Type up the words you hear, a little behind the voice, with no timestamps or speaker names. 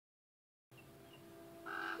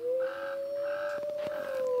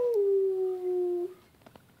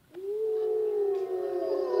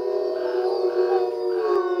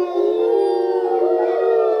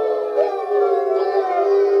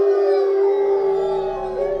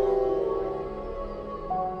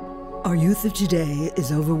Our youth of today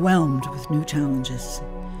is overwhelmed with new challenges.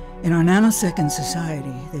 In our nanosecond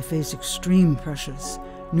society, they face extreme pressures,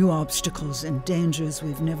 new obstacles, and dangers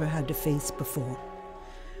we've never had to face before.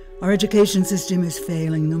 Our education system is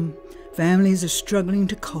failing them, families are struggling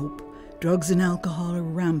to cope, drugs and alcohol are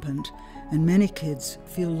rampant, and many kids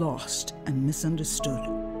feel lost and misunderstood.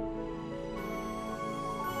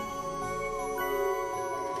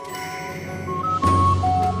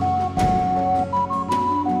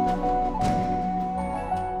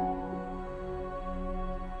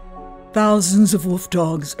 Thousands of wolf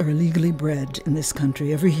dogs are illegally bred in this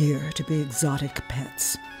country every year to be exotic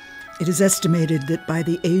pets. It is estimated that by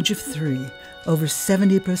the age of 3, over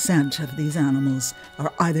 70% of these animals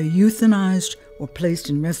are either euthanized or placed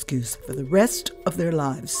in rescues for the rest of their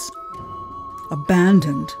lives.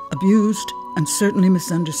 Abandoned, abused, and certainly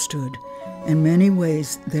misunderstood, in many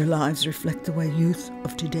ways their lives reflect the way youth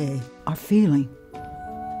of today are feeling.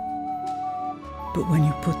 But when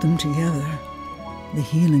you put them together, the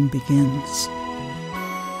healing begins.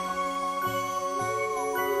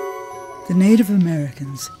 The Native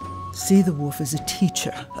Americans see the wolf as a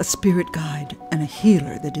teacher, a spirit guide, and a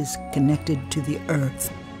healer that is connected to the earth.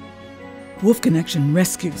 Wolf Connection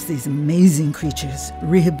rescues these amazing creatures,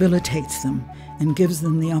 rehabilitates them, and gives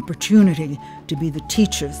them the opportunity to be the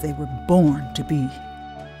teachers they were born to be.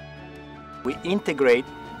 We integrate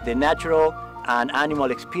the natural and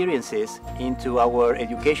animal experiences into our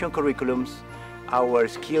education curriculums, our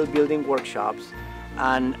skill building workshops,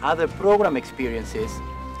 and other program experiences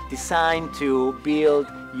designed to build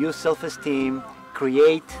youth self-esteem,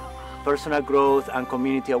 create personal growth and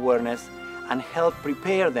community awareness, and help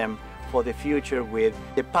prepare them for the future with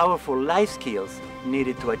the powerful life skills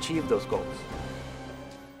needed to achieve those goals.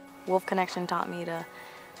 Wolf Connection taught me to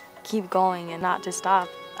keep going and not to stop.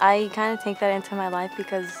 I kind of take that into my life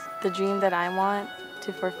because the dream that I want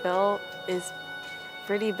to fulfill is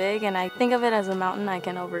pretty big, and I think of it as a mountain I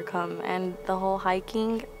can overcome. And the whole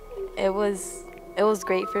hiking, it was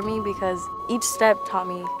great for me because each step taught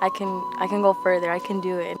me I can go further, I can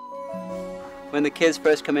do it. When the kids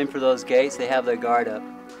first come in for those gates, they have their guard up.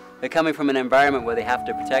 They're coming from an environment where they have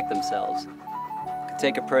to protect themselves. It could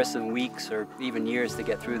take a person weeks or even years to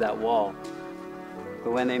get through that wall.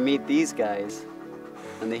 But when they meet these guys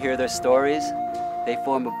and they hear their stories, they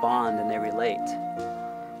form a bond and they relate.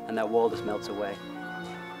 And that wall just melts away.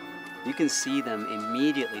 You can see them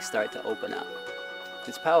immediately start to open up.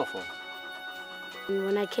 It's powerful.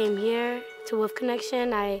 When I came here to Wolf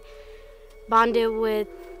Connection, I bonded with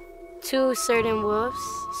 2 certain wolves,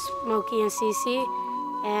 Smokey and Cece,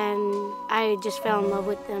 and I just fell in love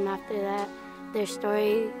with them after that. Their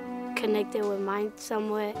story connected with mine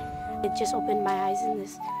somewhat. It just opened my eyes in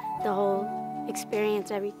the whole experience,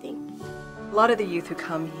 everything. A lot of the youth who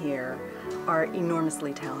come here are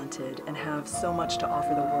enormously talented and have so much to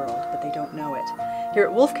offer the world, but they don't know it. Here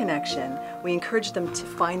at Wolf Connection, we encourage them to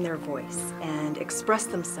find their voice and express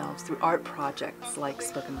themselves through art projects like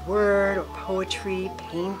spoken word or poetry,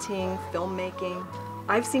 painting, filmmaking.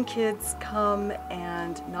 I've seen kids come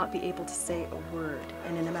and not be able to say a word,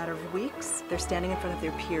 and in a matter of weeks, they're standing in front of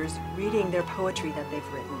their peers reading their poetry that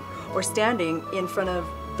they've written, or standing in front of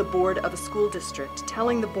the board of a school district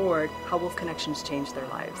telling the board how Wolf Connection's changed their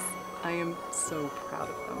lives. I am so proud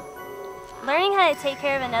of them. Learning how to take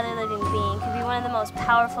care of another living being can be one of the most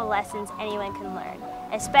powerful lessons anyone can learn,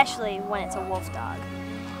 especially when it's a wolf dog.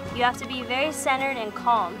 You have to be very centered and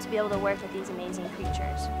calm to be able to work with these amazing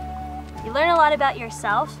creatures. You learn a lot about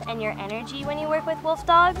yourself and your energy when you work with wolf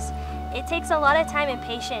dogs. It takes a lot of time and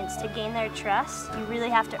patience to gain their trust. You really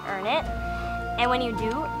have to earn it. And when you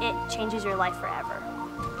do, it changes your life forever.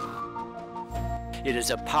 It is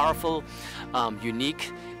a powerful,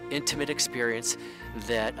 unique, intimate experience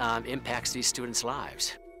that impacts these students'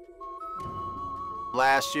 lives.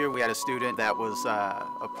 Last year we had a student that was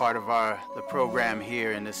a part of the program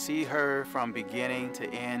here, and to see her from beginning to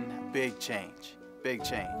end, big change.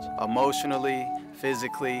 Emotionally,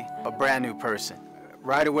 physically, a brand new person.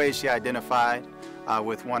 Right away she identified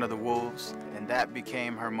with one of the wolves, and that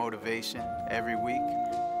became her motivation every week.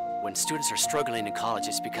 When students are struggling in college,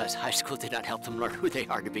 it's because high school did not help them learn who they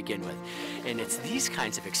are to begin with. And it's these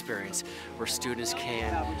kinds of experience where students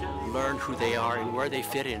can learn who they are and where they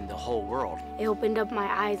fit in the whole world. It opened up my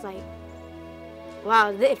eyes like,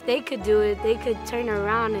 wow, if they could do it, they could turn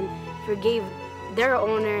around and forgive their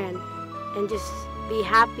owner and just be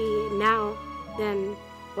happy now, then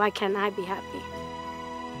why can't I be happy?